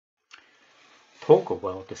talk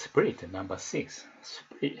about the spirit number 6,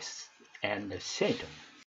 spirits and Satan.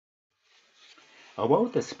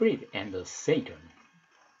 About the spirit and Satan,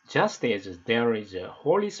 just as there is a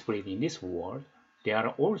Holy Spirit in this world, there are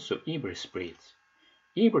also evil spirits.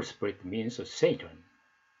 Evil spirit means Satan.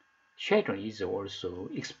 Satan is also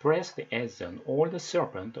expressed as an old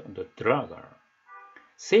serpent and a dragon.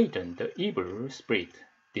 Satan, the evil spirit,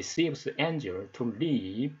 deceives the angel to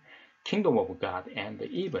leave kingdom of God and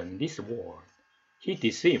even this world. He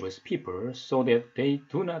deceives people so that they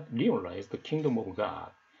do not realize the kingdom of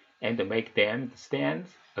God and make them stand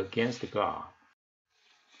against God.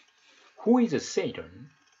 Who is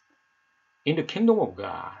Satan? In the kingdom of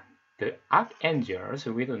God, the archangels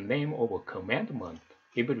with the name of a commandment,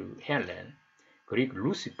 Hebrew Helen, Greek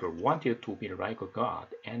Lucifer, wanted to be like God,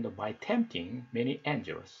 and by tempting many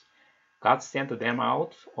angels, God sent them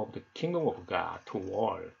out of the kingdom of God to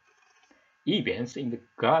war. Events in the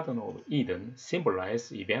Garden of Eden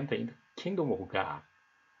symbolize events in the kingdom of God.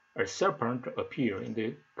 A serpent appeared in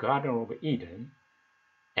the Garden of Eden,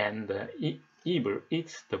 and evil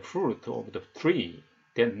eats the fruit of the tree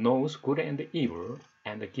that knows good and evil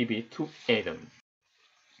and give it to Adam.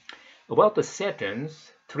 About the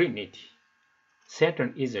Satan's Trinity.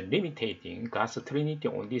 Satan is limiting God's Trinity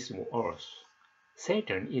on this earth.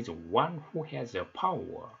 Satan is one who has the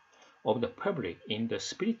power of the public in the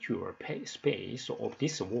spiritual space of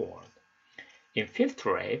this world,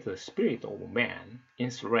 infiltrate the spirit of man,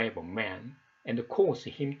 enslave man, and cause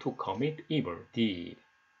him to commit evil deeds.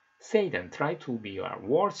 Satan tries to be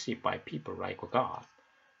worshipped by people like God,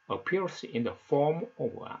 appears in the form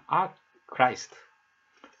of an Christ,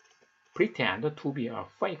 pretends to be a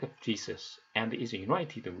fake Jesus, and is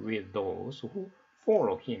united with those who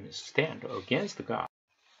follow him stand against God.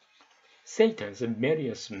 Satan's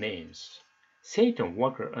various names. Satan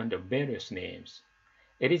works under various names.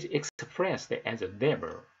 It is expressed as a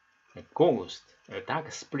devil, a ghost, a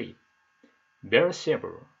dark spirit,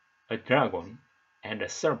 Beelzebub, a dragon, and a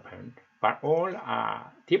serpent, but all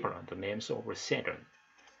are different names of Satan.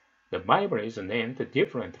 The Bible is named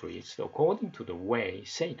differently according to the way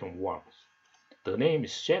Satan works. The name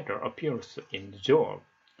Satan appears in Job,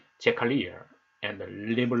 Zechariah, and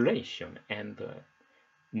Revelation, and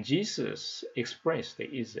Jesus expressed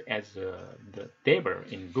is as the devil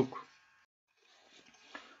in Luke.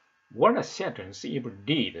 What are Satan's evil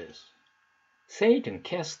deeds? Satan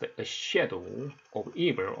casts a shadow of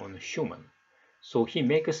evil on human, so he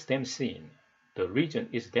makes them sin. The reason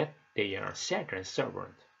is that they are Satan's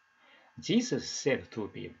servants. Jesus said to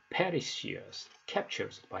the Pharisees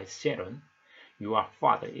captured by Satan, "Your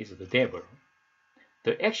father is the devil."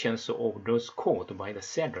 The actions of those caught by the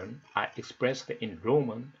Satan are expressed in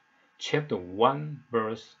Romans chapter 1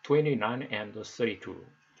 verse 29 and 32,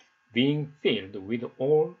 being filled with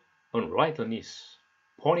all unrighteousness,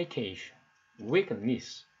 fornication,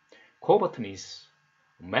 wickedness, covetousness,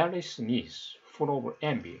 maliciousness, full of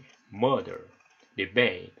envy, murder,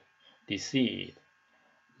 debate, deceit,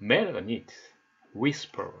 malignity,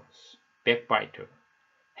 whispers, backbiter,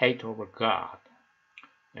 hate of God,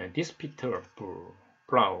 despiteful,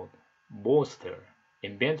 proud, boaster,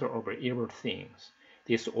 inventor of evil things,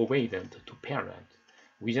 disobedient to parents,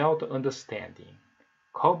 without understanding,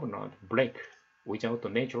 covenant breaker, without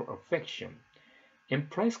natural affection,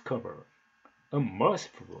 implacable,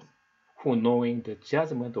 unmerciful, who knowing the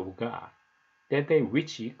judgment of God, that they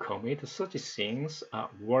which commit such things are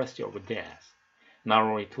worthy of death, not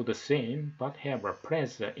only to the same, but have a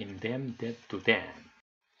pleasure in them that do them.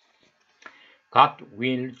 God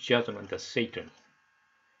will judgment Satan.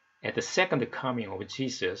 At the second coming of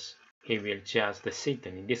Jesus, he will judge the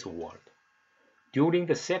Satan in this world. During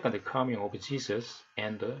the second coming of Jesus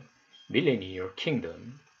and the millennial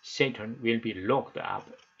kingdom, Satan will be locked up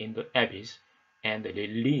in the abyss and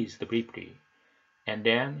released briefly. And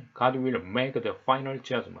then God will make the final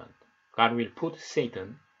judgment. God will put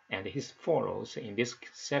Satan and his followers in this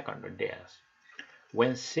second death.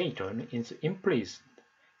 When Satan is imprisoned,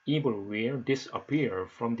 evil will disappear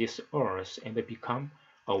from this earth and become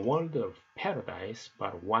a world of paradise,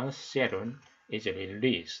 but once Satan is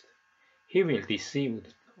released, he will deceive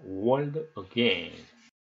the world again.